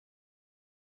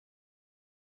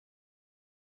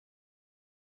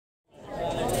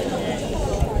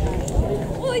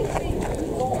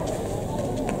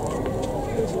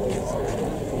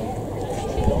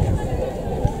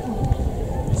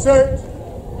Sir.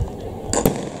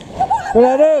 Well,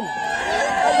 Adam!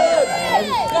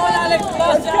 Go on, Alex!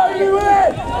 Let's go, you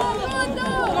win!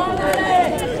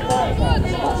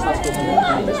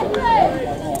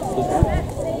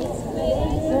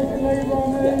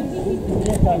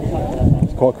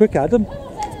 It's quite quick, Adam. Well,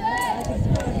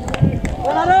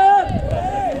 Adam!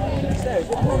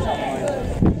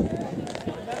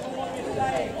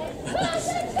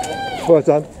 Well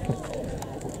done.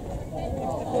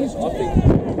 We've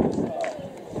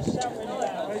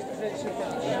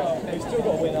still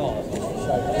got to win ours.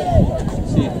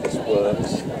 See if this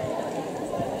works.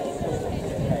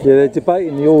 Yeah, they're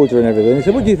debating the order and everything. He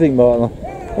said, "What do you think, Martin?"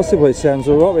 I said, "Well, it sounds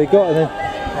all right. We got," and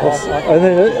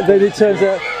then it turns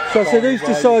out. So I said, "Who's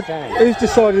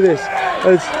decided this?"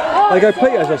 They go,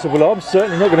 "Pete has." I said, "Well, I'm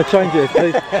certainly not going to change it if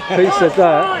Pete said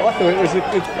that." I thought it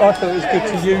was good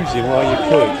to use him while you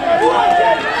could.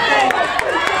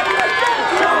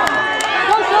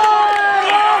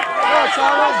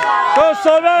 Go,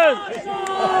 Simon!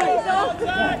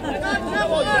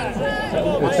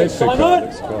 Simon!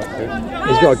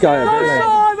 He's got to go a bit,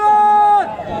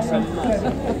 hasn't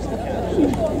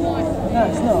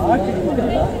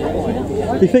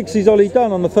he? He thinks he's Ollie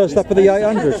done on the first lap of the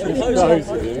 800. He's on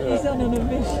an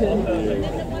mission.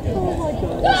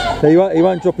 He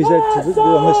won't drop his head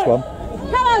on this one.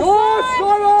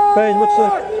 Ben, what's the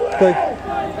thing?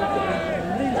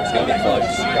 It's going to be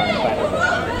close going back.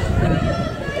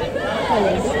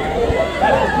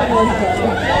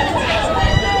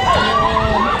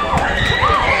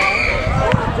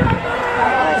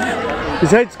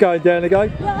 His head's going down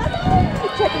again. Come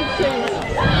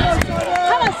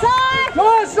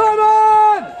on,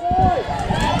 Simon!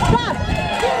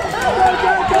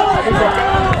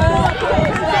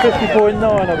 50.9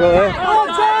 I've got there. Come on,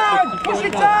 Dan! Push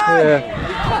it down! Yeah.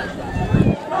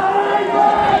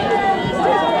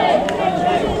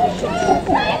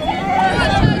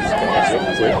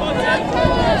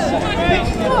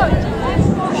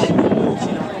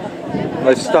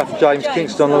 They stuffed James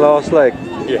Kingston on the last leg.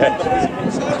 Yeah.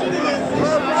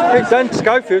 Dan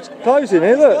Schofield's closing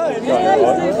here, look.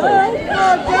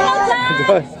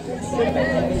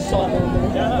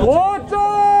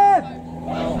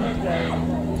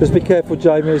 Just be careful,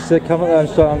 Jamie, as they come at that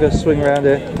and I'm going to swing around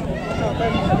here.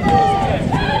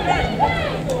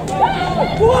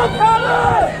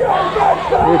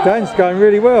 Yeah, Dan's going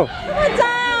really well.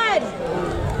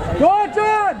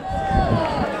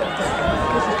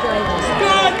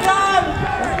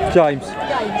 James. Come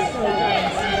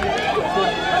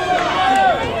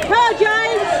on,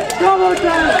 James! Come on,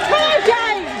 James! Come on,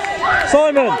 James!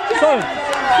 Simon! Simon!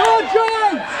 Come on,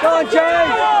 James! Go on,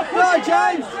 James! Go on,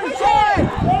 James!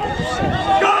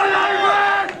 Go on,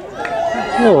 Aaron!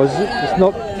 No, it's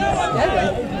not.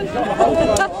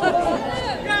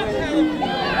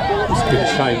 It's been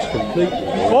changed completely.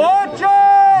 Come on,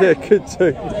 James! Yeah, good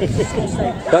too.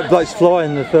 That bloke's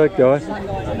flying, the third guy.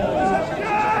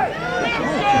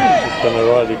 Going to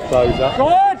really close up. Come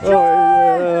on, James!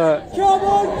 Oh, yeah. Come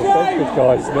on, James! The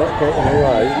guy's not getting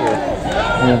away, is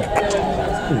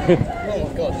he?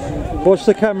 Yeah. Watch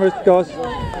the cameras, guys. So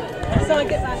I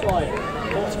get that.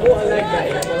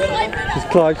 She's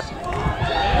close.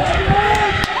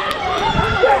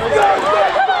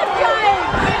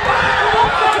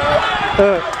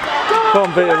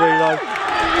 Can't beat a reload.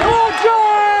 Come on,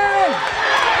 James!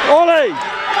 Ollie!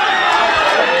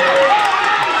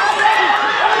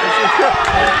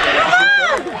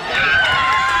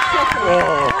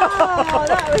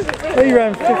 He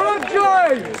ran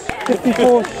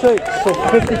 54.6 or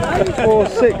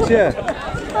 54.6, yeah.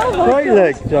 Great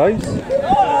leg, James.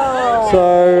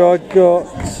 So I got.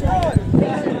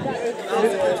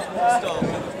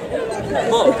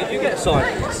 Mark, did you get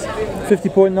signed?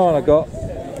 50.9 I got.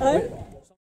 Oh?